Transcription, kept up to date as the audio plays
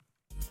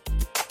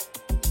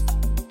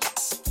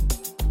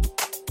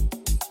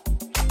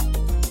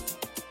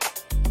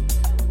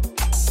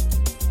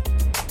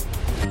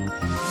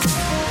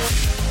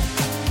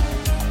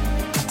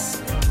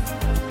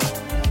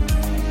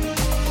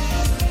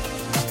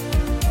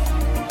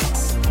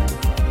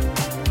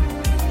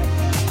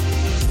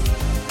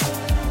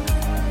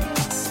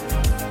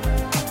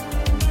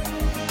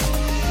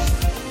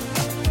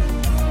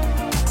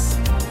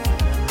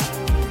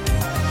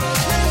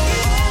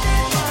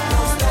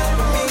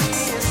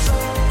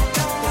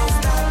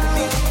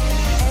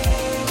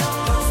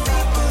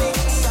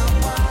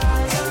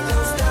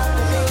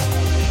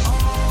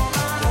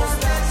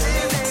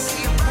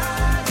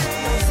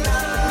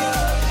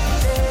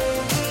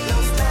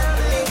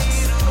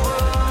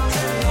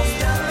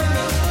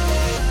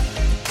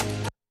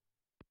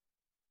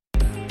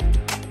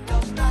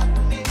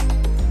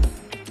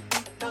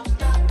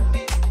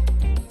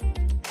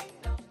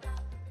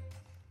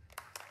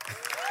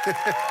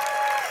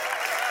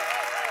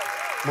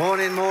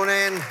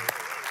morning.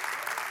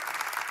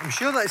 I'm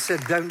sure they said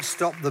don't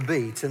stop the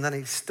beat and then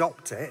it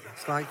stopped it.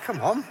 It's like,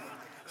 come on,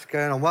 what's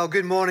going on? Well,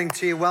 good morning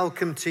to you.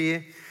 Welcome to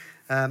you.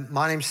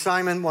 My name's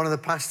Simon, one of the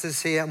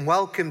pastors here, and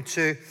welcome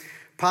to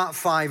part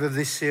 5 of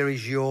this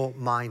series, Your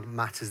Mind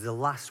Matters, the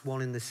last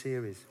one in the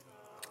series.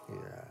 Yeah.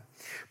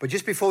 But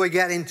just before we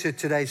get into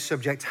today's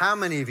subject, how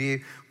many of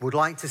you would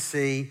like to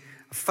see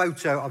a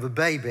photo of a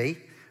baby,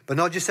 but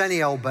not just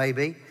any old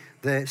baby,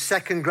 the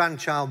second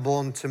grandchild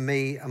born to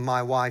me and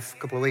my wife a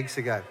couple of weeks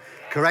ago?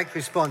 Correct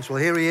response. Well,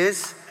 here he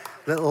is,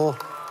 little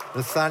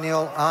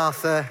Nathaniel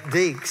Arthur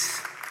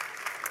Deeks.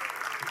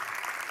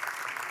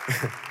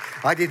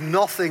 I did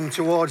nothing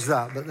towards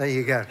that, but there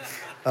you go.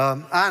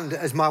 And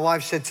as my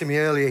wife said to me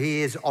earlier,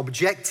 he is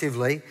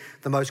objectively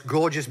the most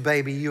gorgeous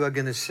baby you are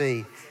going to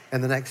see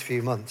in the next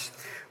few months.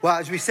 Well,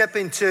 as we step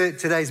into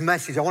today's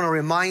message, I want to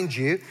remind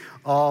you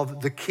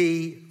of the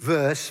key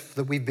verse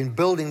that we've been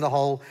building the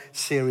whole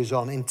series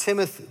on. In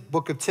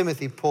book of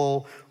Timothy,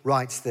 Paul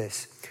writes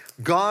this: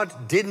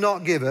 God did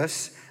not give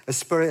us a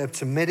spirit of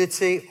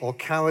timidity or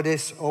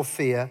cowardice or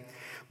fear,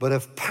 but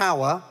of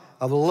power,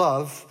 of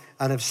love,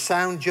 and of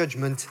sound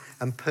judgment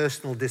and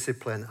personal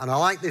discipline. And I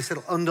like this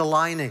little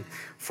underlining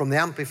from the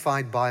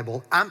Amplified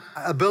Bible: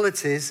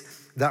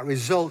 abilities that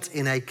result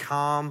in a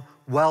calm,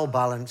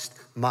 well-balanced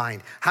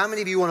mind. How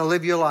many of you want to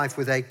live your life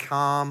with a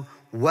calm,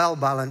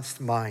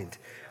 well-balanced mind?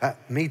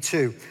 Me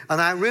too.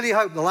 And I really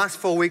hope the last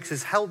 4 weeks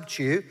has helped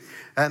you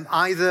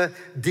either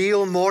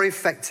deal more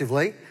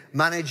effectively,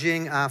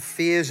 managing our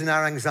fears and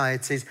our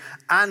anxieties,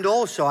 and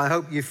also I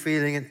hope you're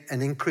feeling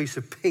an increase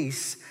of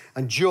peace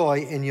and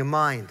joy in your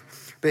mind.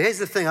 But here's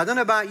the thing, I don't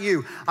know about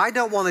you, I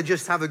don't want to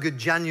just have a good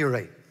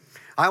January.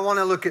 I want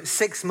to look at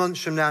 6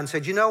 months from now and say,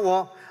 do you know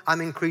what? I'm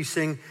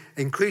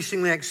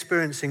increasingly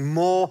experiencing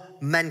more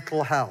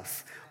mental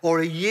health. Or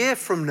a year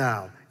from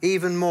now,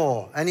 even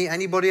more.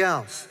 Anybody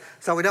else?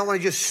 So we don't want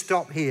to just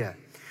stop here.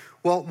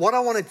 Well, what I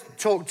want to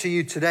talk to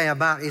you today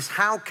about is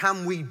how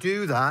can we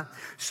do that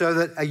so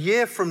that a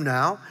year from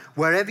now,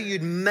 wherever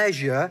you'd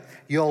measure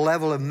your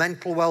level of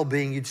mental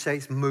well-being, you'd say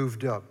it's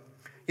moved up.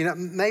 You know,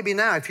 maybe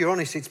now, if you're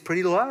honest, it's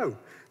pretty low.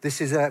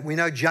 We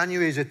know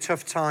January is a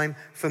tough time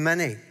for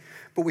many.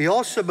 But we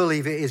also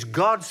believe it is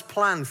God's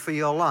plan for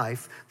your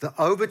life that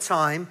over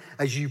time,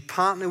 as you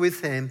partner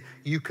with Him,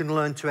 you can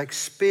learn to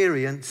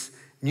experience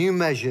new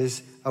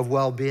measures of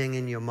well-being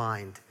in your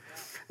mind.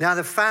 Now,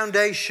 the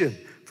foundation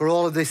for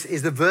all of this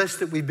is the verse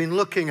that we've been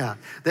looking at.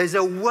 There's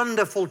a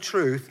wonderful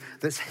truth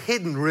that's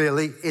hidden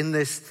really in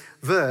this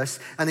verse,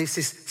 and it's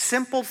this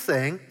simple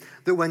thing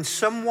that when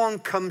someone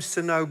comes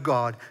to know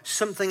God,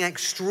 something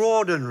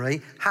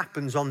extraordinary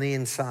happens on the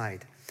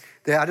inside.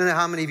 I don't know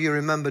how many of you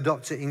remember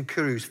Dr.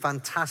 Nkuru's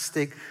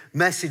fantastic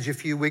message a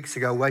few weeks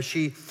ago where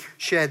she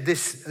shared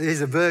this. Here's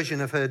a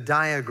version of her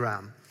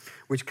diagram,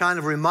 which kind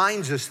of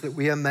reminds us that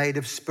we are made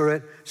of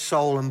spirit,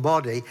 soul, and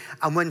body.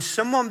 And when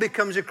someone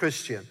becomes a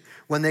Christian,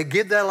 when they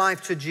give their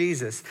life to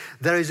Jesus,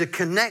 there is a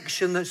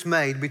connection that's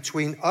made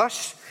between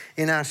us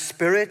in our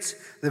spirit.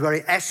 The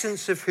very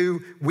essence of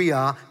who we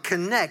are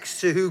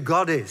connects to who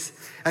God is.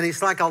 And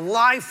it's like a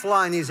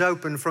lifeline is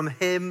open from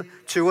Him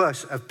to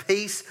us of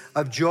peace,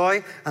 of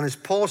joy, and as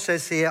Paul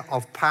says here,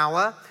 of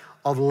power,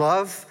 of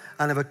love,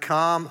 and of a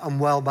calm and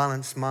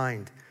well-balanced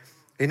mind.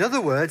 In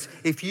other words,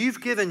 if you've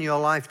given your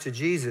life to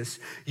Jesus,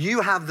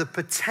 you have the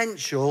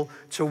potential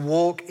to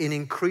walk in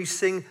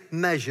increasing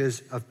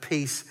measures of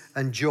peace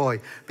and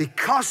joy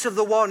because of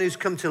the one who's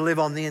come to live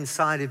on the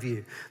inside of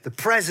you, the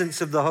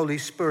presence of the Holy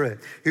Spirit,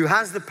 who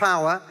has the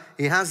power,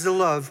 He has the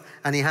love,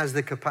 and He has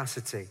the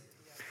capacity.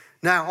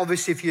 Now,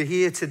 obviously, if you're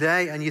here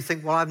today and you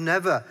think, well,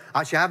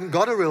 I haven't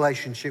got a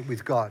relationship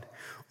with God,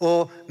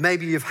 or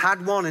maybe you've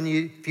had one and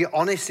if you're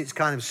honest, it's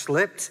kind of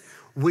slipped,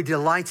 we're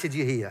delighted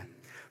you're here.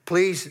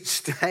 Please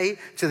stay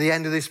to the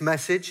end of this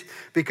message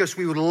because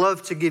we would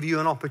love to give you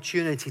an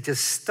opportunity to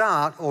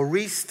start or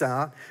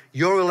restart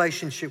your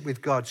relationship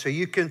with God so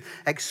you can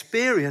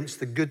experience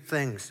the good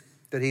things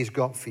that He's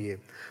got for you.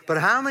 But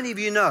how many of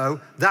you know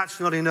that's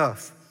not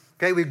enough?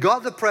 Okay, we've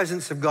got the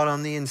presence of God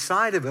on the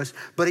inside of us,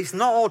 but it's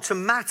not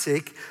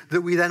automatic that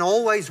we then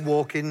always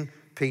walk in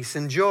peace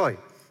and joy.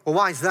 Well,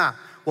 why is that?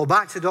 Well,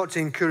 back to Dr.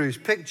 Nkuru's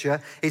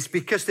picture, it's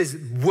because there's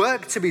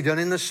work to be done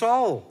in the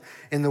soul,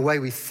 in the way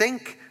we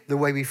think, the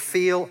way we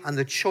feel, and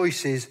the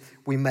choices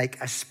we make,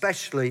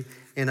 especially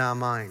in our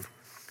mind.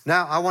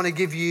 Now, I want to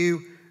give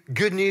you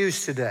good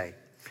news today.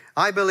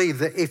 I believe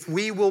that if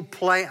we will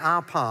play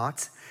our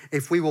part,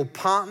 if we will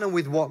partner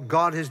with what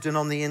God has done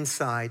on the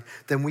inside,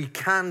 then we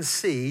can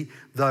see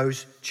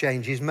those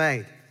changes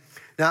made.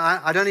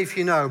 Now, I don't know if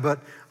you know, but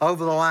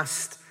over the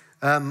last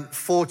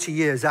 40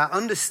 years, our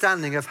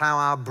understanding of how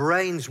our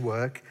brains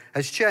work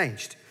has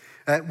changed.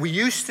 We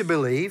used to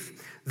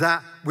believe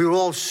that we were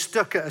all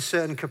stuck at a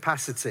certain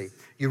capacity.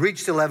 You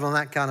reached a level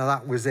and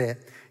that was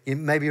it. You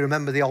maybe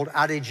remember the old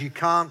adage, you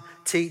can't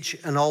teach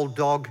an old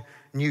dog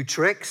new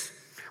tricks.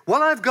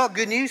 Well, I've got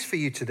good news for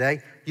you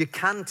today. You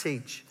can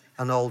teach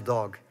an old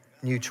dog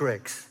new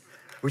tricks,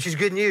 which is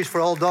good news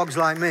for old dogs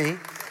like me.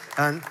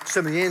 And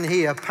some of you in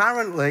here,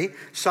 apparently,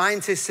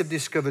 scientists have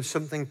discovered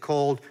something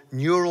called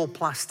neural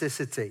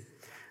plasticity.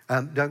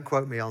 Don't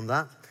quote me on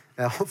that.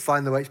 I'll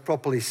find the way it's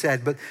properly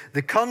said. But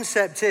the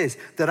concept is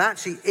that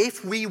actually,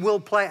 if we will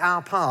play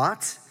our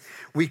part,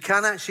 we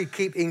can actually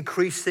keep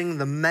increasing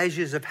the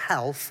measures of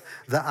health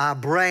that our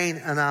brain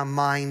and our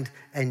mind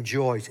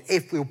enjoys,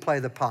 if we'll play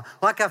the part.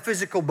 Like our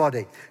physical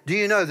body. Do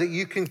you know that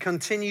you can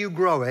continue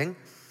growing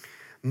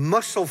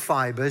muscle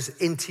fibers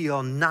into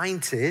your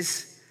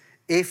 90s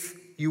if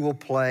you will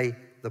play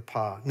the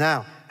part?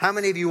 Now, how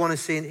many of you want to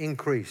see an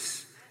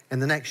increase in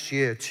the next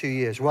year, 2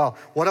 years? Well,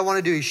 what I want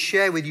to do is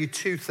share with you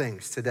two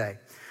things today.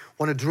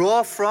 I want to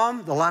draw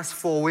from the last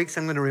 4 weeks.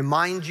 I'm going to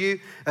remind you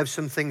of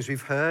some things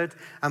we've heard.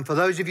 And for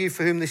those of you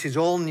for whom this is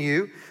all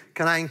new,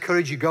 can I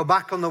encourage you, go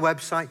back on the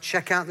website,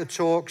 check out the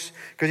talks,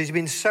 because it's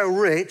been so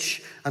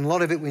rich, and a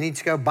lot of it we need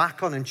to go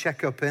back on and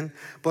check up in.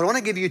 But I want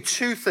to give you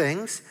two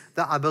things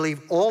that I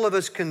believe all of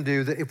us can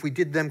do, that if we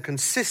did them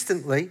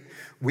consistently,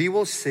 we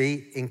will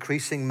see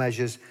increasing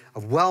measures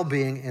of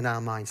well-being in our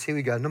minds. Here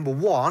we go. Number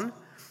one,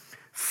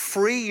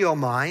 free your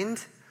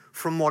mind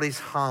from what is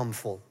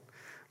harmful.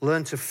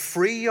 Learn to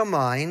free your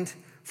mind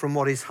from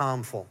what is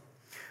harmful.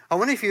 I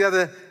wonder if you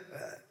ever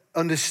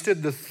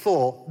understood the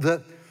thought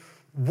that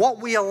what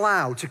we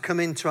allow to come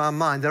into our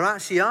mind, there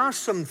actually are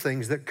some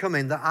things that come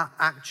in that are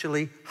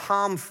actually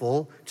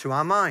harmful to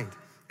our mind.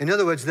 In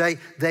other words, they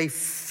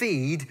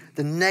feed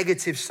the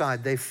negative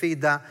side. They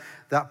feed that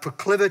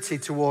proclivity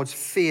towards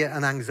fear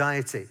and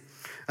anxiety.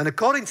 And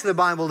according to the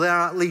Bible, there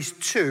are at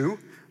least two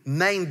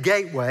main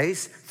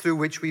gateways through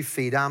which we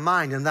feed our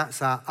mind, and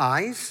that's our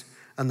eyes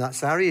and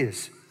that's our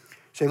ears.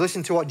 So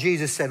listen to what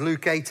Jesus said,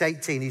 Luke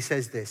 8:18. He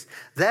says this,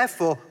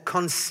 therefore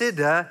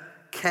consider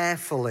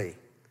carefully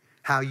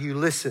how you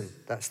listen.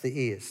 That's the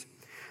ears.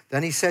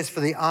 Then he says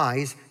for the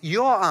eyes,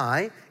 your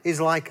eye is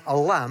like a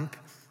lamp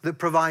that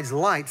provides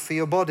light for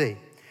your body.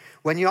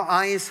 When your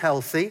eye is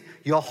healthy,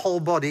 your whole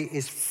body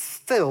is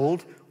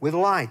filled with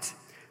light.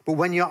 But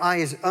when your eye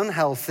is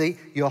unhealthy,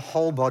 your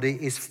whole body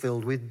is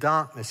filled with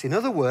darkness. In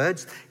other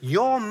words,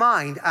 your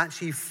mind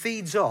actually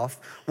feeds off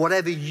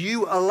whatever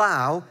you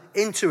allow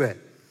into it.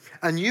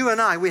 And you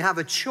and I, we have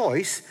a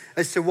choice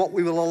as to what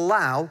we will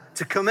allow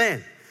to come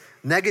in.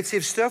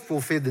 Negative stuff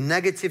will feed the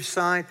negative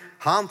side.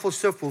 Harmful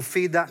stuff will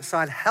feed that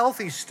side.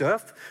 Healthy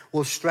stuff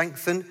will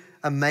strengthen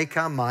and make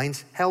our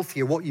minds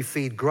healthier. What you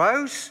feed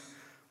grows.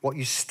 What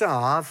you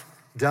starve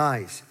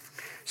dies.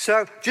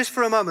 So just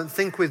for a moment,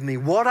 think with me.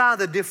 What are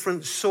the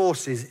different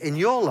sources in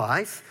your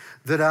life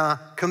that are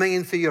coming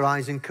in through your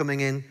eyes and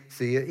coming in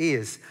through your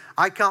ears?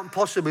 I can't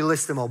possibly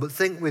list them all, but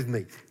think with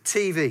me.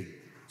 TV,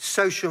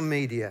 social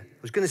media.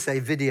 I was going to say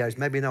videos.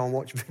 Maybe no one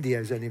watches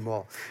videos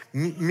anymore.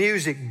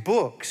 Music,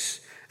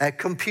 books,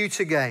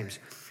 computer games.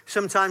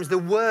 Sometimes the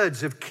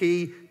words of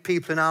key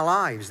people in our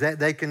lives.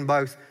 They can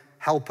both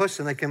help us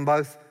and they can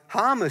both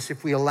harm us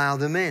if we allow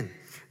them in.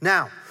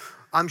 Now,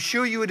 I'm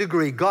sure you would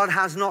agree, God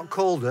has not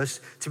called us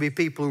to be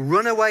people who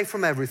run away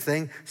from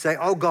everything, say,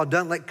 oh God,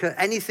 don't let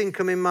anything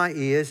come in my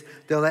ears,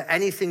 don't let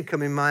anything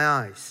come in my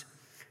eyes.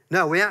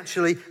 No, we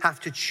actually have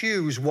to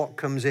choose what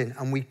comes in,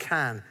 and we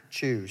can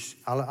choose.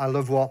 I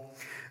love what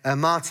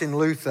Martin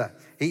Luther,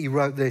 he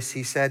wrote this.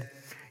 He said,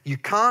 you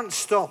can't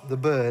stop the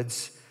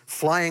birds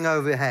flying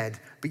overhead,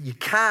 but you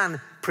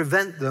can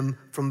prevent them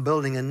from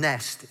building a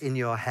nest in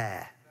your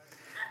hair.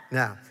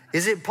 Now,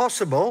 is it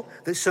possible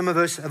that some of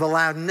us have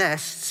allowed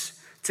nests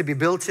to be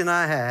built in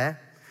our hair,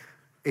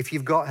 if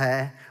you've got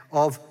hair,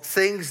 of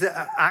things that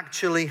are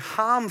actually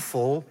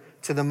harmful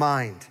to the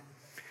mind?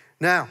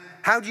 Now,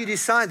 how do you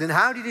decide then?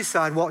 How do you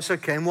decide what's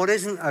okay and what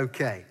isn't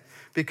okay?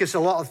 Because a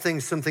lot of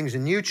things, some things are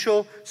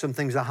neutral, some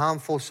things are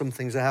harmful, some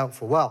things are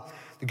helpful. Well,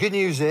 the good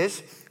news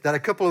is that a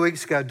couple of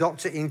weeks ago,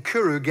 Dr.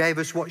 Inkuru gave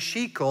us what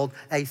she called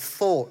a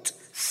thought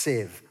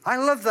sieve. I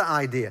love that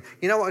idea.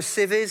 You know what a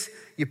sieve is?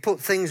 You put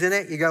things in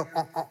it, you go,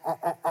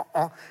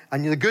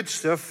 and the good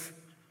stuff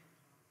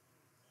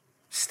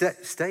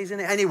stays in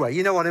it. Anyway,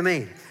 you know what I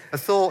mean. A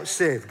thought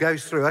sieve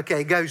goes through.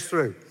 Okay, it goes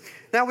through.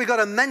 Now we've got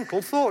a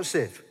mental thought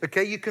sieve.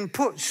 Okay, you can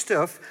put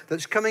stuff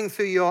that's coming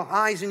through your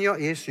eyes and your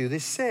ears through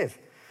this sieve.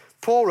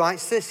 Paul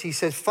writes this. He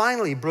says,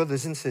 finally,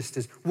 brothers and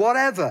sisters,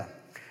 whatever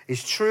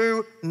is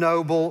true,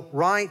 noble,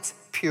 right,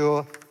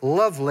 pure,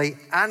 lovely,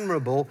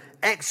 admirable,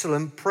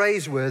 excellent,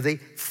 praiseworthy,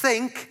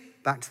 think,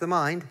 back to the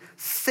mind,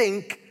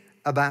 think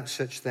about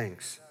such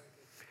things.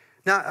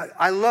 Now,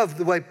 I love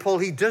the way Paul,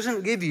 he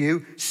doesn't give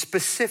you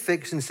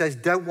specifics and says,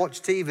 don't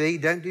watch TV,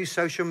 don't do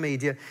social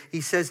media. He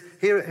says,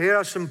 here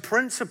are some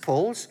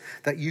principles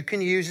that you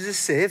can use as a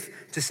sieve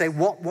to say,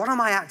 what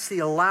am I actually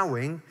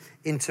allowing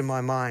into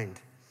my mind?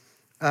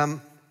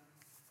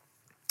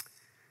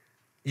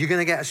 You're going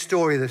to get a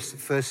story this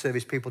first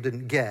service people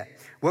didn't get.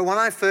 Well, when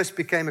I first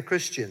became a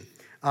Christian,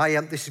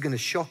 this is going to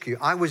shock you,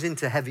 I was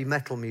into heavy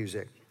metal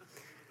music.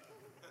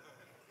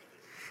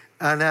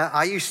 And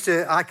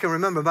I can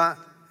remember about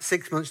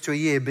 6 months to a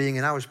year being,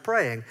 and I was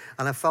praying,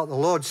 and I felt the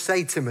Lord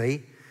say to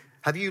me,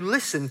 have you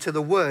listened to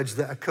the words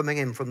that are coming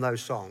in from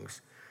those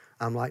songs?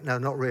 I'm like, no,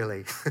 not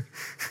really.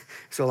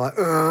 So like,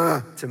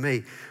 to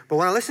me. But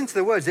when I listen to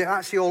the words, they're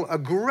actually all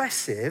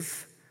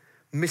aggressive,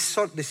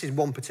 this is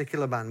one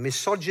particular band,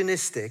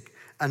 misogynistic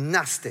and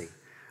nasty.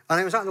 And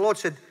it was like the Lord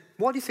said,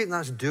 what do you think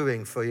that's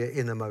doing for your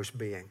innermost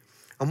being?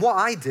 And what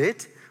I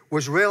did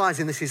was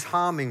realizing this is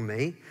harming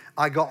me.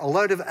 I got a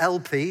load of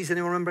LPs.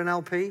 Anyone remember an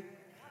LP?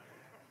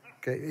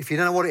 Okay, if you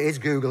don't know what it is,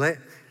 Google it.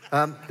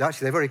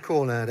 Actually, they're very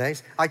cool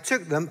nowadays. I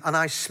took them and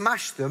I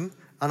smashed them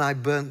and I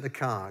burnt the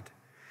card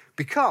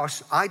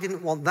because I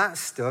didn't want that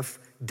stuff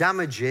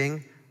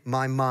damaging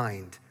my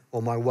mind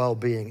or my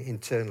well-being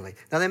internally.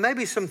 Now, there may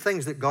be some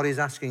things that God is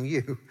asking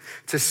you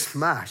to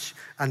smash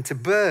and to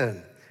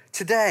burn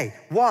today.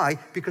 Why?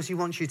 Because he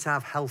wants you to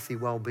have healthy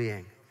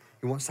well-being.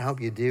 He wants to help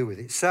you deal with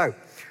it. So,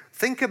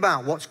 think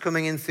about what's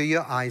coming in through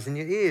your eyes and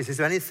your ears. Is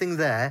there anything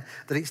there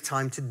that it's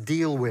time to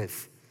deal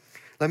with?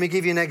 Let me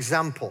give you an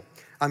example.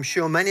 I'm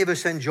sure many of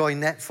us enjoy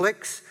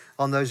Netflix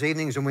on those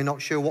evenings and we're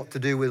not sure what to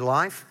do with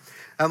life.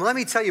 Let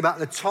me tell you about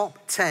the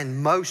top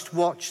 10 most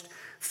watched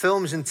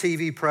films and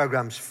TV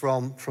programs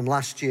from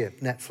last year,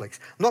 Netflix.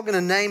 I'm not going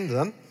to name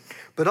them,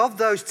 but of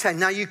those 10,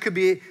 now you could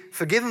be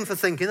forgiven for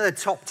thinking they're the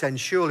top 10,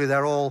 surely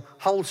they're all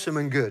wholesome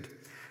and good.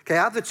 Okay,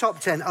 out of the top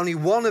 10, only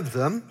one of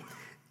them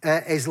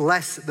is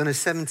less than a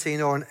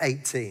 17 or an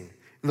 18. In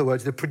other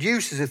words, the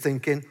producers are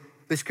thinking,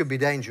 this could be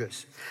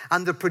dangerous.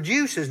 And the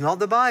producers, not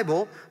the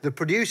Bible, the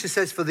producer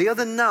says for the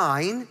other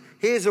 9,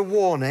 here's a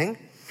warning,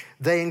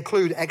 they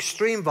include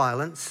extreme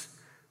violence,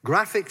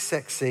 graphic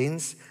sex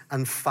scenes,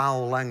 and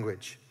foul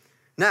language.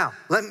 Now,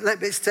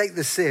 let's take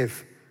the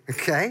sieve,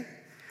 okay?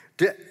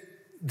 Do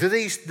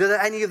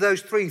any of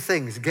those 3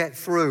 things get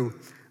through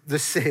the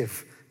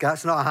sieve?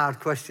 That's not a hard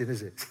question,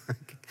 is it?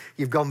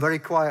 You've gone very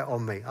quiet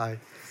on me.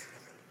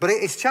 But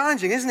it's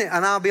challenging, isn't it?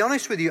 And I'll be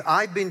honest with you,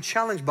 I've been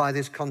challenged by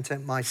this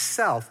content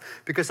myself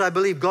because I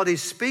believe God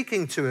is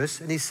speaking to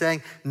us and he's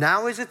saying,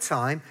 now is a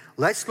time,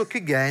 let's look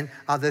again.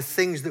 Are there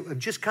things that have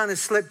just kind of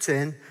slipped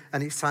in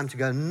and it's time to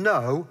go,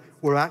 no,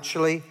 we're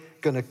actually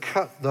going to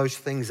cut those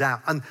things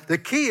out. And the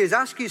key is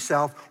ask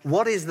yourself,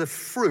 what is the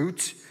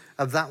fruit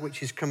of that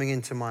which is coming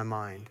into my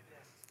mind?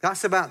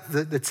 That's about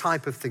the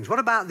type of things. What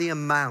about the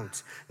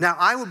amount? Now,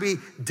 I would be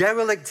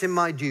derelict in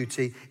my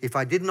duty if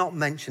I did not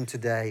mention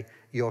today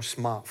your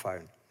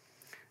smartphone.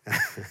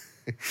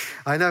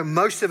 I know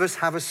most of us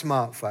have a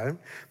smartphone,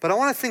 but I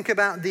want to think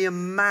about the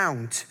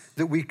amount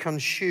that we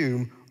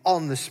consume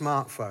on the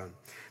smartphone.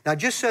 Now,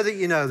 just so that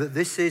you know that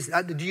this is,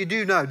 you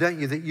do know, don't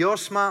you, that your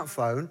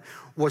smartphone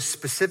was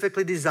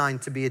specifically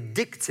designed to be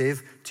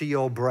addictive to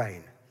your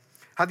brain.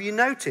 Have you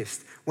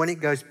noticed when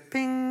it goes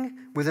ping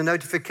with a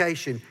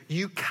notification,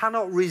 you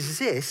cannot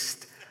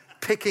resist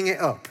picking it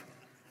up?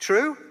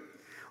 True?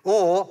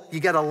 Or you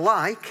get a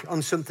like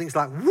on something, it's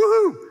like,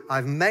 woohoo,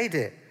 I've made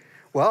it.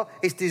 Well,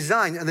 it's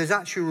designed, and there's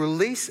actually a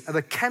release of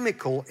a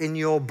chemical in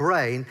your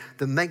brain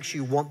that makes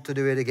you want to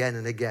do it again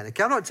and again.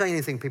 Okay, I'm not telling you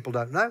anything people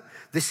don't know.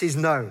 This is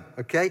known,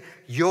 okay?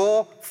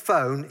 Your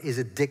phone is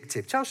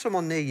addictive. Tell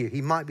someone near you,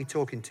 he might be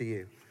talking to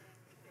you.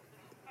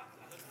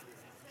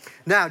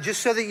 Now,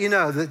 just so that you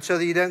know, so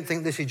that you don't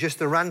think this is just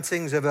the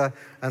rantings of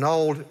an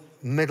old,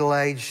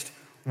 middle-aged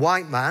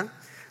white man,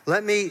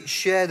 let me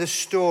share the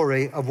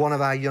story of one of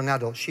our young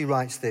adults. She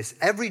writes this.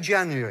 Every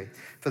January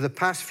for the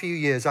past few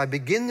years, I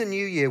begin the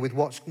new year with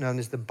what's known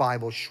as the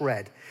Bible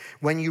Shred,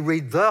 when you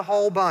read the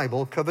whole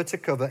Bible cover to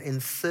cover in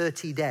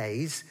 30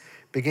 days,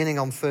 beginning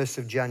on 1st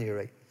of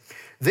January.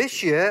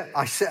 This year,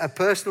 I set a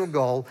personal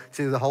goal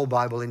to do the whole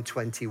Bible in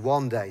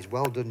 21 days.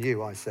 Well done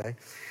you, I say.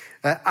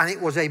 And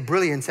it was a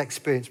brilliant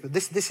experience. But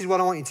this is what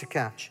I want you to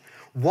catch.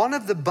 One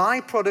of the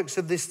byproducts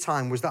of this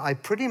time was that I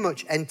pretty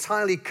much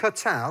entirely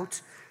cut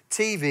out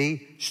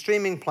TV,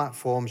 streaming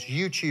platforms,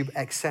 YouTube,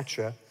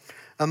 etc.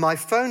 And my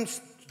phone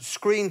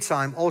screen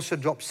time also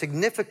dropped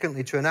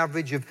significantly to an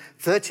average of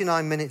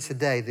 39 minutes a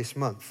day this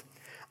month.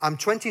 I'm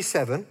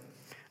 27,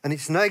 and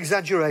it's no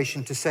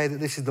exaggeration to say that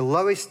this is the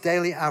lowest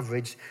daily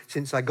average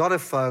since I got a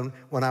phone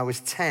when I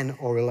was 10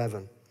 or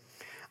 11.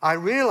 I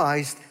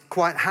realized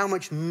quite how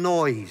much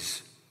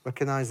noise,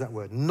 recognize that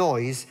word,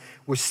 noise,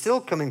 was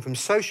still coming from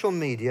social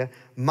media,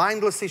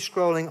 mindlessly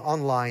scrolling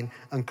online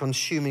and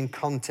consuming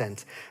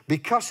content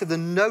because of the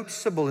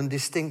noticeable and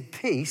distinct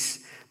peace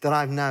that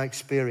I've now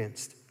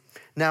experienced.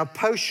 Now,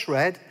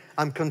 post-Shred,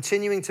 I'm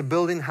continuing to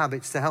build in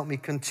habits to help me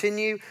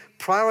continue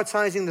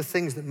prioritizing the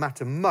things that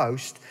matter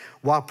most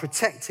while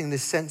protecting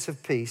this sense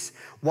of peace,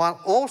 while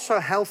also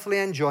healthily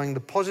enjoying the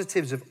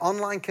positives of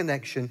online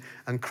connection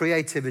and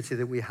creativity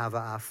that we have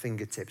at our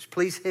fingertips.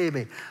 Please hear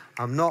me.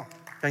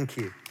 Thank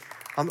you.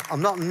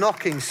 I'm not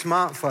knocking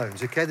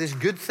smartphones, okay? There's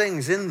good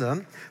things in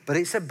them, but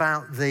it's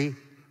about the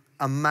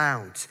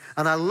amount.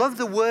 And I love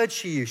the word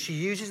she used. She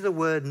uses the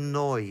word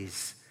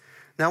noise.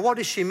 Now, what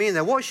does she mean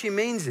there? What she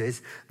means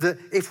is that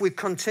if we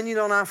continued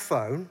on our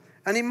phone,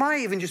 and it might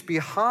even just be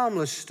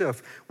harmless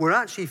stuff, we're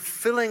actually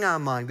filling our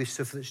mind with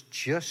stuff that's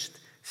just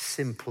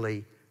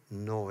simply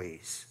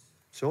noise.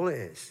 That's all it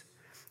is.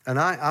 And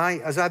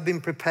I as I've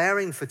been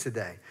preparing for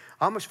today,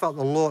 I almost felt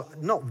the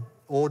Lord, not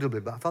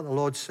audibly, but I felt the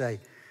Lord say,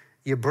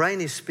 your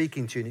brain is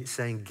speaking to you and it's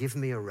saying, give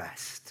me a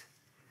rest.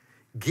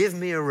 Give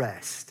me a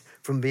rest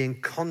from being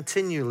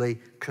continually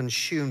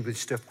consumed with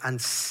stuff, and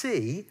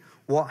see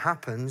what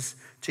happens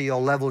to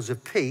your levels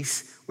of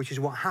peace, which is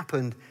what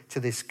happened to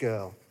this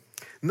girl.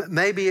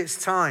 Maybe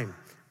it's time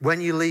when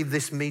you leave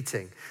this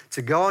meeting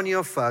to go on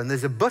your phone.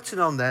 There's a button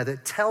on there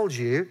that tells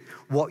you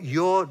what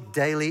your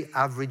daily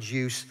average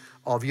use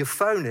of your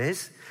phone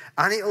is,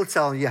 and it'll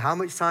tell you how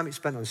much time it's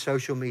spent on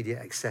social media,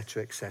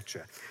 etc.,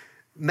 etc.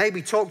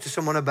 Maybe talk to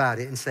someone about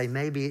it and say,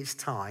 maybe it's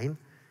time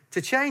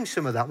to change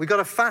some of that. We've got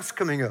a fast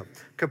coming up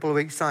a couple of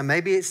weeks' time.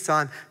 Maybe it's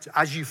time,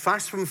 as you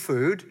fast from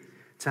food,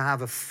 to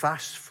have a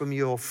fast from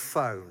your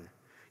phone.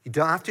 You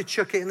don't have to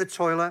chuck it in the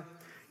toilet.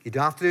 You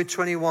don't have to do a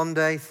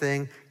 21-day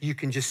thing. You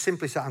can just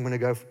simply say, I'm going to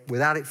go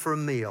without it for a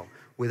meal,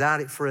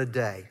 without it for a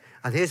day.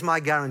 And here's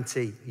my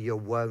guarantee, you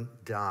won't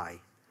die.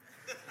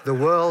 The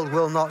world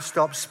will not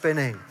stop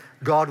spinning.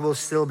 God will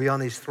still be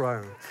on his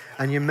throne.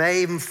 And you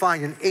may even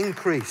find an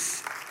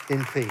increase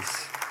in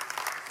peace.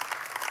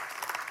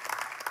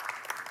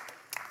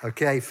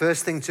 Okay,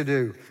 first thing to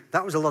do.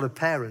 That was a lot of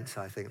parents,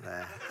 I think,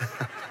 there.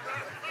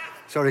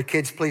 Sorry,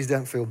 kids, please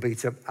don't feel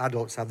beat up.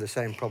 Adults have the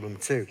same problem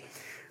too.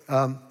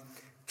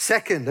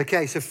 Second,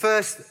 okay, so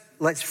first,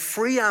 let's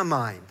free our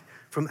mind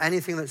from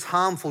anything that's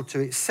harmful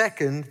to it.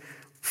 Second,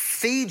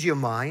 feed your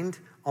mind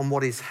on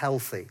what is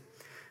healthy.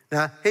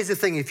 Now, here's the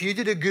thing. If you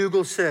did a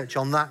Google search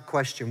on that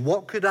question,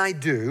 what could I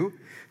do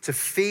to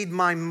feed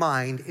my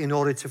mind in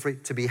order for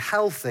it to be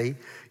healthy,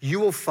 you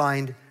will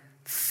find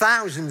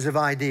thousands of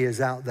ideas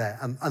out there.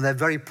 And they're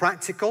very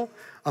practical,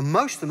 and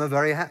most of them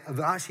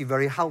are actually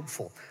very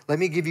helpful. Let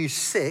me give you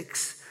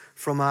 6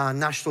 from our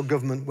national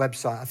government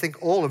website, I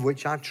think all of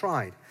which I've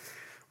tried.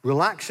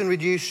 Relax and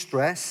reduce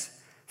stress,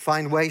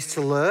 find ways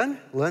to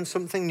learn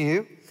something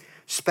new,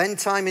 spend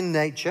time in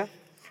nature,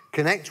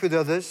 connect with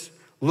others,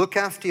 look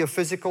after your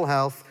physical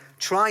health,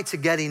 try to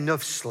get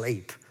enough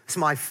sleep. It's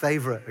my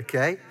favorite,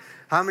 okay?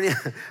 How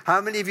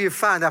many of you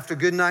found after a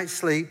good night's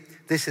sleep,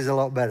 this is a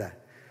lot better?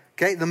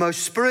 Okay, the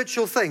most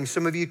spiritual thing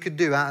some of you could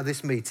do out of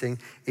this meeting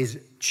is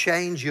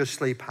change your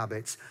sleep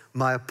habits.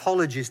 My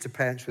apologies to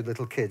parents with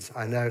little kids.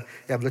 I know you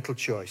have little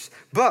choice.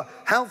 But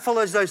helpful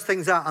as those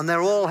things are, and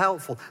they're all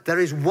helpful, there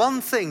is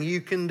one thing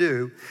you can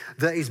do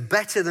that is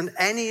better than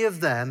any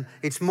of them.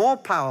 It's more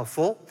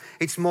powerful.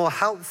 It's more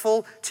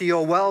helpful to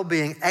your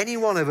well-being. Any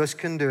one of us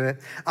can do it.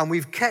 And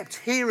we've kept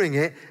hearing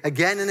it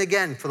again and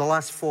again for the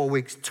last 4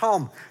 weeks.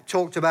 Tom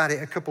talked about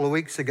it a couple of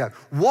weeks ago.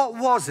 What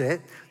was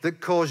it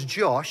that caused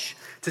Josh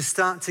to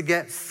start to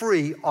get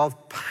free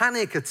of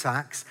panic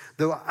attacks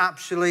that were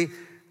actually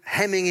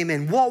hemming him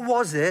in? What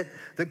was it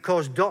that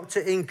caused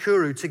Dr.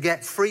 Inkuru to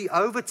get free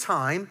over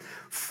time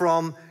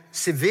from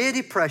severe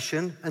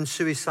depression and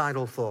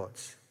suicidal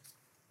thoughts?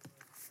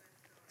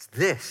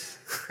 This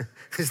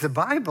is the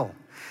Bible.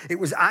 It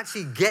was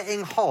actually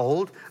getting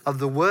hold of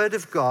the Word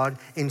of God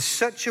in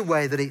such a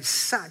way that it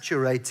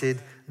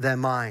saturated their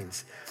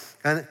minds.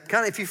 And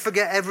if you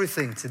forget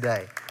everything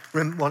today,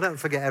 well, don't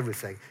forget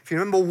everything. If you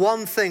remember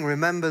one thing,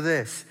 remember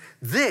this.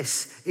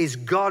 This is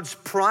God's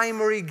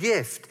primary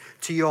gift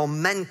to your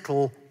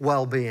mental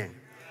well-being.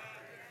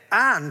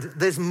 And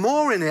there's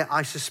more in it,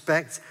 I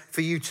suspect, for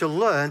you to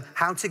learn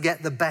how to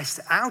get the best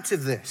out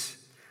of this.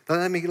 But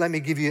let me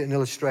give you an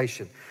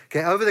illustration.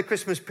 Okay, over the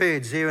Christmas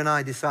period, Zia and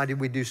I decided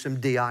we'd do some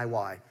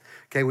DIY,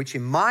 okay, which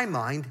in my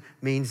mind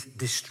means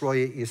destroy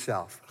it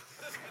yourself.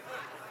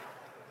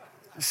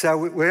 So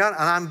we're on,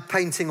 and I'm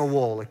painting a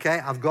wall, okay?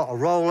 I've got a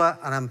roller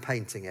and I'm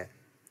painting it.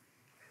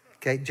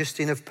 Okay, just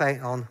enough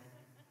paint on.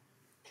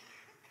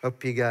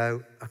 Up you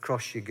go,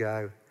 across you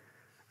go.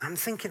 I'm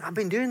thinking, I've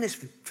been doing this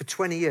for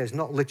 20 years,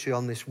 not literally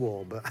on this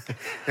wall, but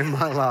in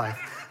my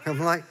life. I'm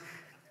like,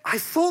 I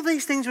thought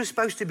these things were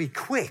supposed to be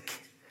quick.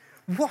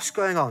 What's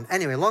going on?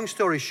 Anyway, long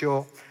story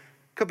short,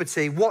 cup of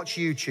tea, watch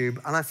YouTube,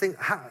 and I think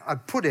I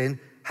put in,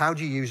 how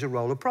do you use a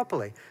roller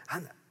properly?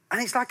 And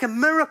it's like a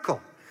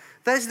miracle.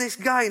 There's this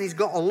guy, and he's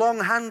got a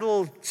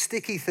long-handled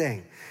sticky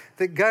thing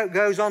that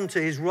goes onto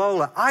his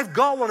roller. I've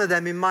got one of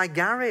them in my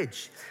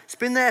garage. It's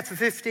been there for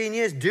 15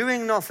 years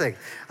doing nothing.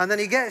 And then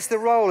he gets the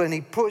roller and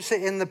he puts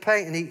it in the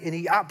paint and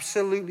he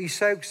absolutely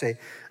soaks it.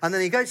 And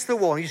then he goes to the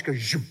wall and he just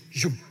goes, zoom,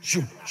 zoom,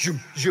 zoom, zoom,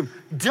 zoom.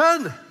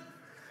 Done.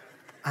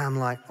 And I'm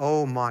like,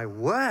 oh my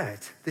word,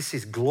 this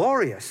is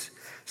glorious.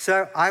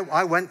 So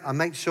I went, I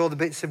made sure the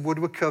bits of wood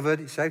were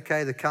covered. It's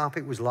okay, the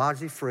carpet was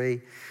largely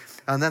free.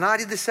 And then I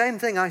did the same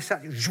thing. I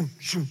sat, zoom,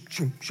 zoom,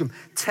 zoom, zoom.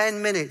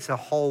 10 minutes, a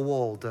whole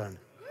wall done.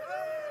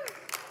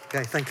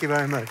 Okay, thank you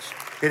very much.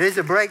 It is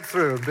a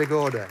breakthrough, a big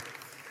order.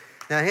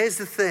 Now, here's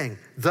the thing.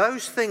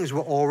 Those things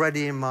were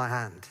already in my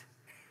hand.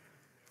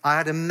 I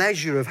had a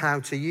measure of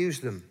how to use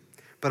them,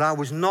 but I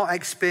was not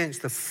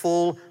experienced the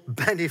full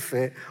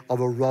benefit of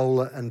a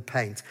roller and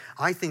paint.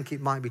 I think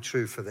it might be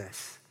true for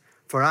this,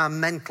 for our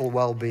mental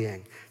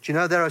well-being. Do you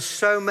know, there are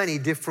so many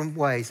different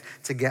ways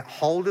to get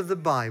hold of the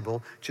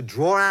Bible, to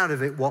draw out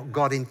of it what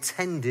God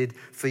intended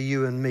for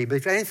you and me. But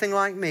if anything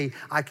like me,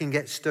 I can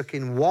get stuck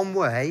in one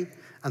way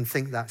and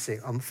think that's it.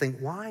 And think,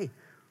 why?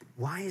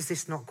 Why is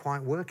this not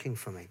quite working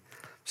for me?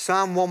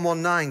 Psalm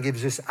 119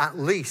 gives us at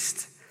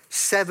least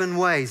 7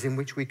 ways in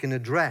which we can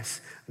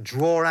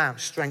draw out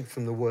strength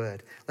from the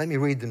word. Let me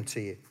read them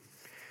to you.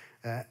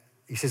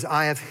 He says,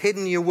 I have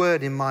hidden your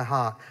word in my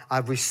heart.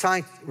 I've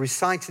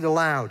recited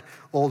aloud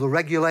all the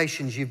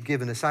regulations you've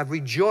given us. I've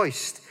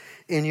rejoiced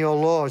in your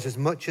laws as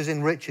much as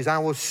in riches. I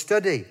will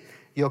study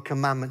your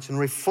commandments and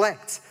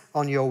reflect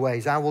on your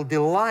ways. I will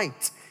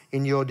delight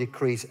in your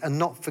decrees and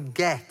not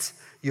forget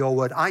your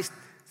word. I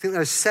think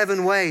there are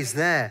 7 ways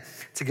there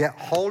to get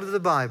hold of the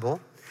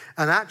Bible.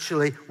 And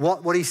actually,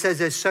 what he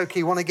says is so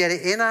key. We want to get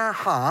it in our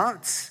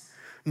hearts,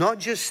 not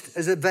just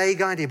as a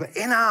vague idea, but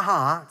in our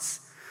hearts,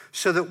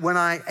 so that when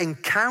I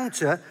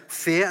encounter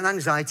fear and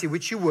anxiety,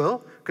 which you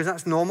will, because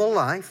that's normal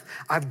life,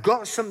 I've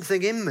got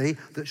something in me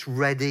that's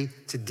ready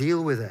to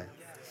deal with it.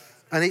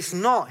 And it's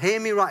not, hear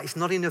me right, it's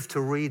not enough to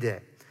read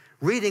it.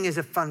 Reading is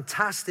a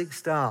fantastic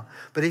start.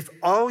 But if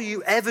all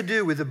you ever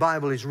do with the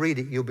Bible is read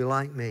it, you'll be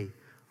like me.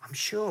 I'm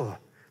sure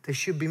there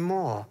should be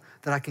more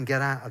that I can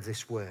get out of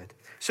this word.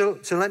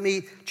 So let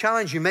me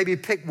challenge you. Maybe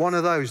pick one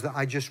of those that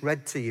I just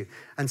read to you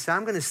and say,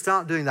 I'm going to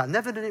start doing that.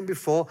 Never done it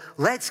before.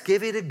 Let's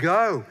give it a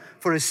go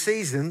for a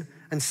season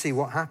and see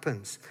what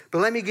happens. But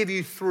let me give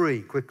you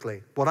 3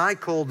 quickly, what I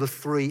call the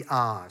 3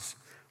 R's.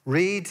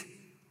 Read,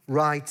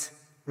 write,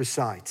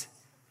 recite.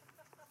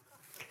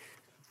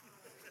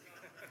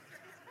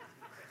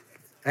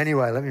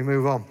 Anyway, let me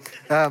move on.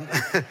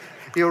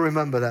 You'll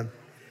remember them.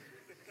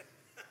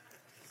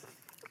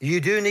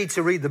 You do need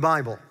to read the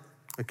Bible.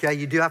 Okay,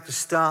 you do have to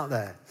start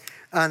there.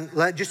 And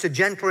just a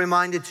gentle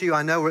reminder to you,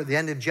 I know we're at the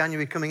end of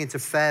January coming into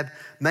Feb.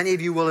 Many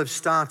of you will have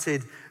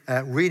started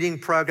reading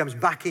programs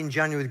back in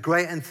January with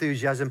great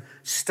enthusiasm.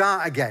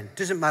 Start again.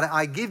 Doesn't matter.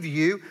 I give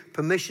you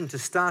permission to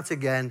start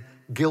again,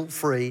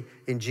 guilt-free,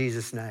 in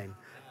Jesus' name.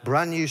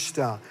 Brand new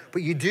start.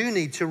 But you do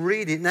need to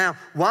read it. Now,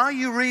 while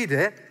you read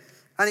it,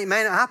 and it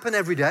may not happen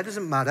every day, it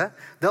doesn't matter,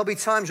 there'll be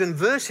times when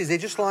verses,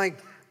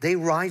 they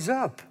rise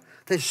up.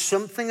 There's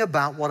something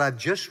about what I've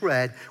just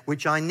read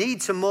which I need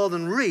to more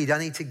than read. I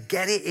need to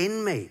get it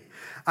in me.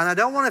 And I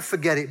don't want to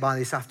forget it by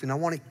this afternoon. I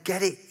want to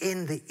get it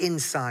in the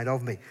inside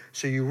of me.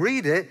 So you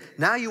read it.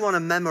 Now you want to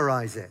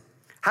memorize it.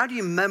 How do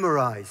you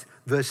memorize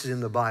verses in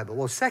the Bible?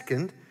 Well,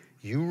 second,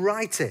 you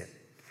write it.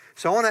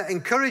 So I want to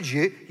encourage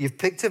you. You've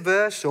picked a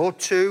verse or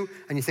 2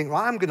 and you think,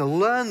 well, I'm going to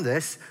learn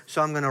this,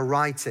 so I'm going to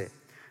write it.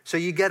 So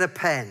you get a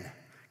pen.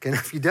 Okay, now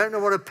if you don't know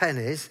what a pen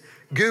is,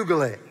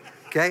 Google it.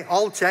 Okay,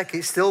 old tech,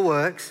 it still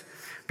works.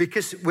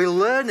 Because we're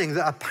learning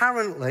that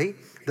apparently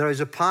there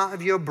is a part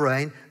of your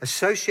brain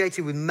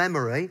associated with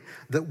memory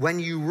that when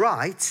you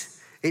write,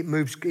 it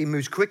moves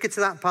quicker to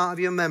that part of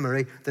your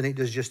memory than it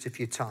does just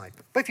if you type.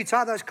 But if you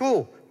type, that's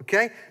cool,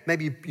 okay?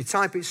 Maybe you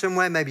type it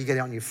somewhere, maybe you get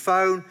it on your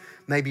phone,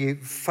 maybe you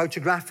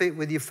photograph it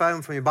with your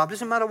phone from your Bible.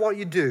 Doesn't matter what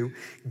you do,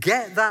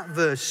 get that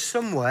verse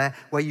somewhere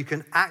where you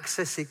can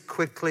access it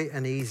quickly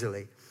and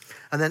easily.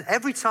 And then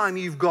every time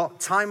you've got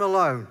time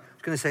alone, I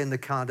was going to say in the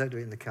car, don't do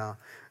it in the car,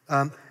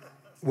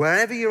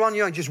 wherever you're on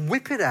your own, just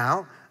whip it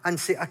out and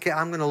say, okay,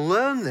 I'm going to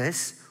learn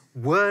this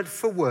word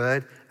for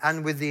word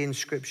and with the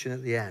inscription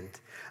at the end.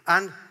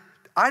 And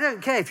I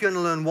don't care if you're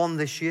going to learn one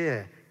this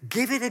year.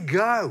 Give it a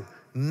go.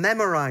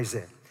 Memorize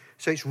it.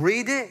 So it's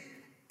read it,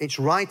 it's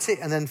write it,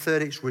 and then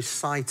third, it's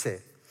recite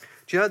it.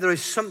 Do you know there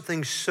is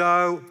something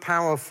so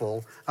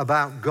powerful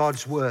about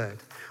God's word?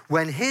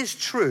 When his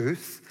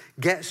truth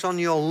gets on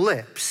your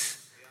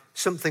lips,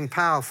 something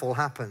powerful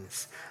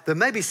happens that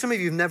maybe some of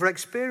you have never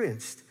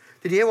experienced.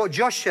 Did you hear what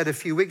Josh said a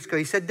few weeks ago?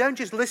 He said, don't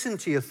just listen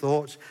to your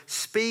thoughts.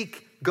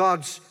 Speak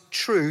God's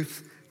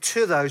truth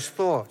to those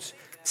thoughts.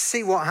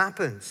 See what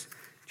happens.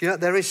 Do you know,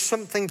 there is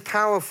something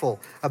powerful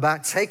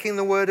about taking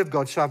the word of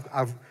God. So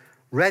I've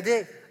read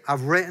it,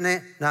 I've written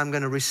it, now I'm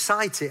going to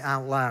recite it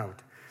out loud.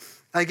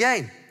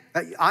 Again,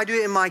 I do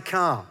it in my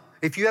car.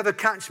 If you ever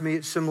catch me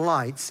at some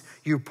lights,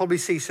 you'll probably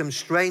see some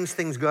strange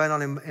things going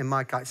on in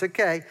my car. It's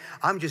okay.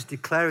 I'm just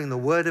declaring the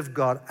word of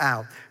God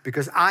out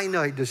because I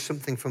know it does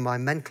something for my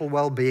mental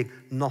well-being.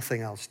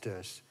 Nothing else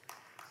does.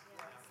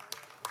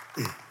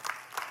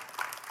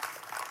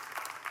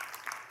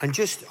 And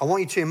I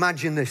want you to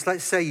imagine this.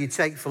 Let's say you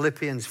take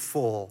Philippians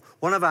 4,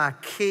 one of our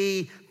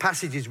key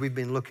passages we've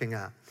been looking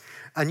at.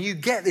 And you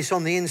get this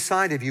on the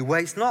inside of you where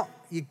it's not,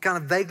 you kind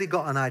of vaguely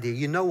got an idea.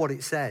 You know what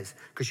it says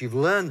because you've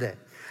learned it.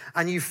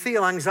 And you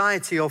feel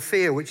anxiety or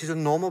fear, which is a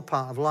normal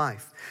part of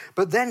life.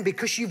 But then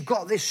because you've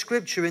got this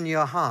scripture in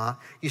your heart,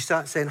 you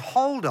start saying,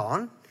 hold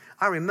on,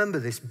 I remember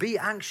this, be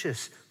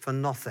anxious for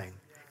nothing.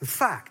 In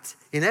fact,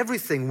 in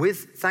everything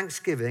with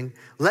thanksgiving,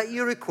 let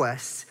your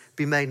requests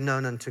be made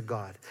known unto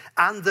God.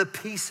 And the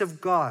peace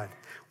of God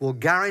will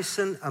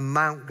garrison and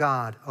mount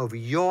guard over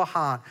your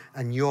heart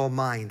and your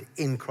mind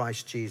in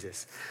Christ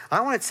Jesus. I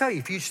want to tell you,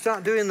 if you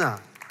start doing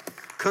that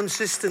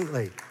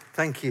consistently,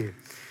 thank you,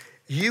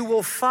 you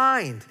will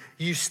find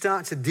you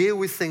start to deal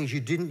with things you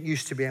didn't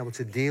used to be able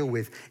to deal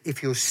with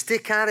if you'll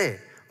stick at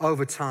it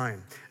over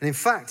time. And in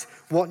fact,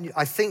 what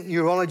I think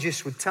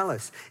neurologists would tell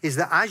us is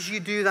that as you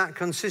do that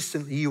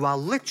consistently, you are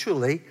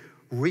literally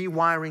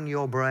rewiring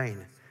your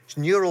brain It's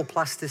neural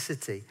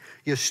plasticity.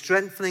 You're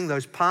strengthening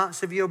those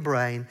parts of your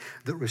brain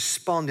that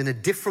respond in a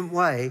different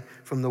way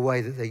from the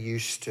way that they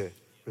used to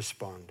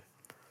respond.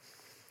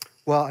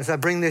 Well, as I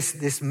bring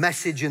this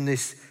message in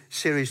this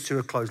series to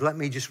a close, let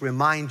me just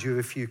remind you of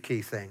a few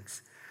key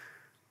things.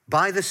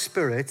 By the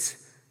Spirit,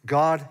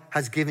 God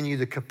has given you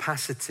the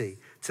capacity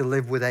to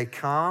live with a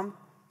calm,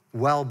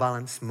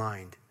 well-balanced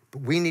mind.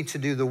 But we need to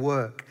do the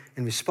work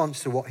in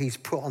response to what He's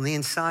put on the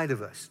inside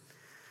of us.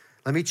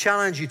 Let me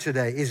challenge you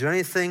today. Is there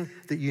anything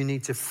that you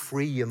need to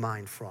free your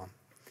mind from?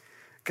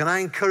 Can I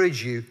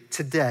encourage you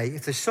today,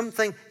 if there's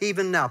something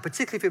even now,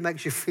 particularly if it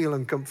makes you feel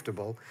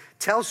uncomfortable,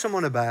 tell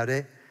someone about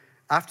it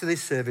after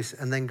this service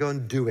and then go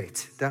and do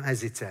it. Don't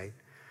hesitate.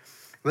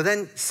 But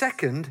then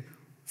second,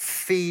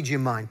 feed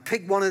your mind.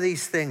 Pick one of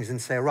these things and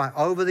say, right,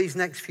 over these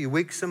next few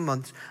weeks and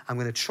months, I'm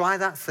going to try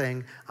that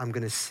thing. I'm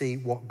going to see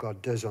what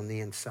God does on the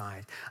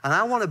inside. And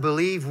I want to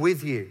believe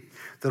with you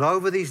that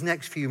over these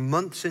next few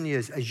months and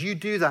years, as you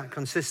do that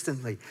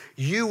consistently,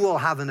 you will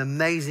have an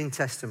amazing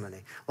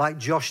testimony, like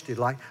Josh did,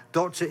 like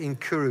Dr.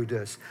 Inkuru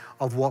does,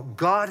 of what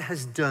God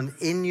has done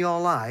in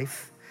your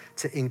life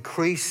to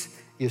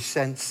increase your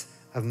sense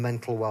of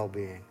mental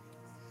well-being.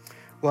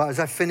 Well,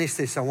 as I finish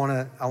this, I want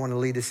to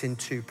lead us in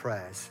two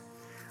prayers.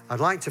 I'd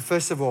like to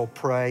first of all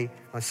pray,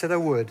 I said I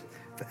would,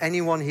 for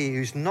anyone here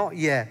who's not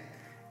yet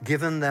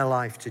given their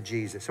life to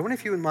Jesus. I wonder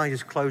if you wouldn't mind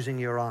just closing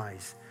your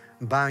eyes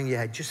and bowing your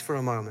head just for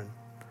a moment.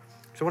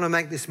 So I want to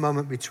make this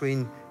moment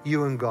between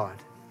you and God.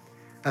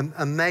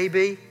 And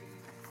maybe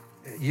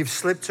you've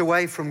slipped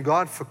away from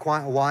God for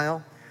quite a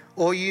while,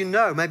 or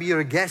maybe you're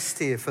a guest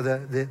here for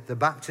the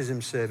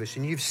baptism service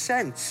and you've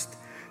sensed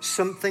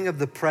something of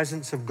the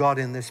presence of God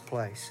in this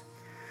place.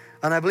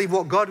 And I believe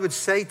what God would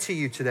say to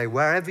you today,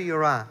 wherever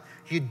you're at,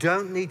 you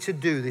don't need to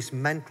do this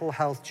mental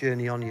health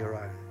journey on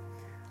your own.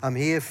 I'm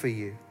here for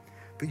you.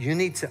 But you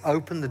need to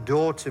open the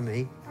door to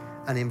me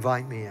and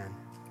invite me in.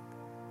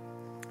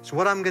 So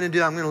what I'm going to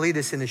do, I'm going to lead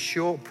us in a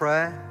short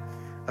prayer,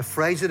 a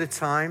phrase at a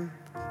time.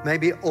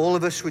 Maybe all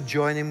of us would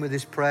join in with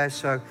this prayer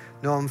so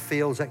no one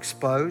feels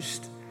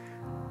exposed.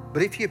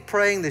 But if you're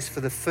praying this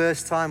for the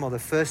first time or the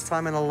first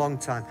time in a long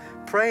time,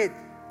 pray it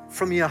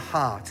from your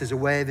heart as a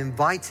way of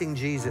inviting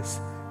Jesus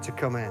to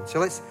come in. So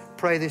let's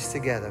pray this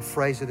together,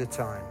 phrase at a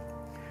time.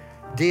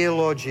 Dear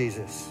Lord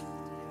Jesus,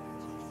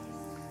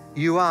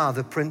 you are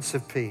the Prince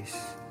of Peace.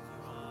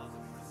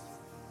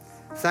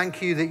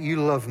 Thank you that you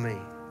love me.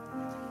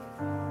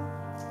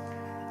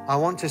 I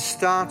want to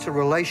start a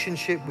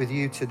relationship with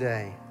you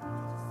today.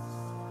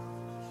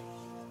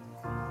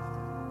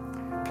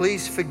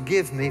 Please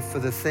forgive me for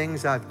the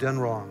things I've done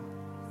wrong.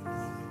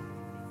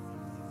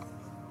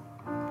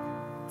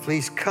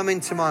 Please come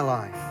into my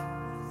life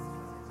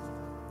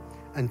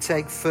and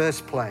take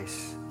first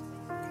place.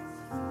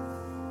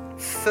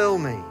 Fill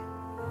me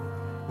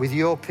with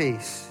your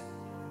peace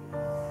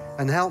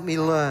and help me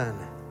learn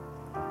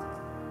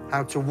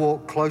how to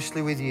walk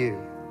closely with you.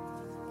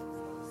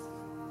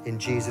 In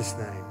Jesus'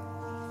 name,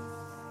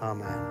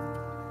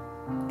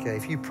 amen. Okay,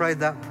 if you prayed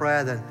that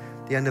prayer, then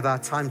at the end of our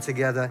time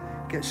together,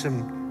 get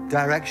some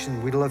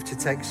direction. We'd love to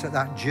take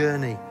that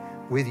journey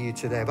with you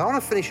today. But I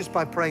want to finish just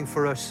by praying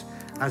for us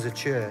as a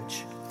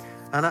church.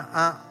 And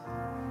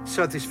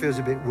so if this feels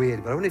a bit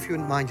weird, but I wonder if you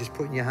wouldn't mind just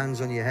putting your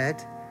hands on your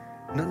head.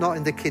 Not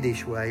in the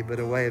kiddish way, but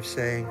a way of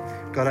saying,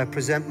 God, I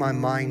present my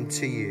mind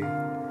to you.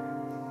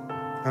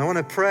 And I want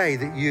to pray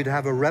that you'd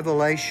have a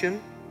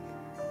revelation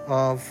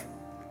of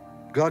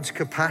God's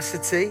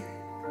capacity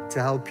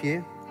to help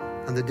you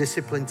and the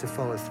discipline to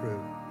follow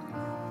through.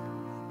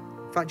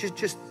 In fact,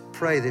 just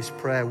pray this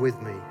prayer with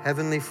me.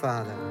 Heavenly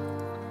Father,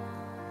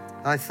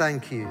 I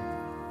thank you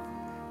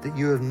that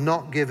you have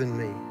not given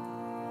me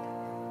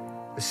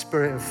a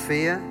spirit of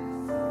fear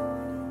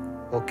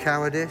or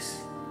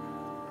cowardice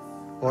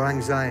or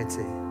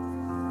anxiety.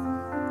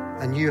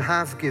 And you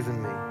have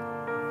given me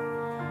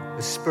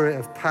a spirit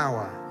of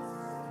power,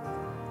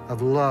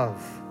 of love,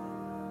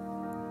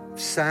 of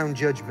sound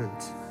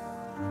judgment,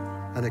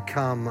 and a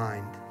calm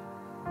mind.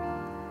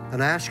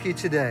 And I ask you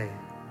today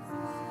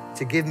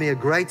to give me a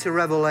greater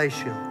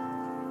revelation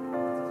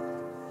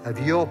of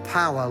your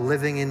power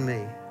living in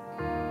me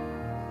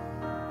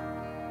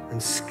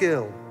and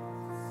skill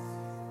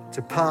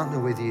to partner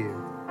with you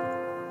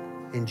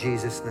in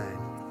Jesus' name.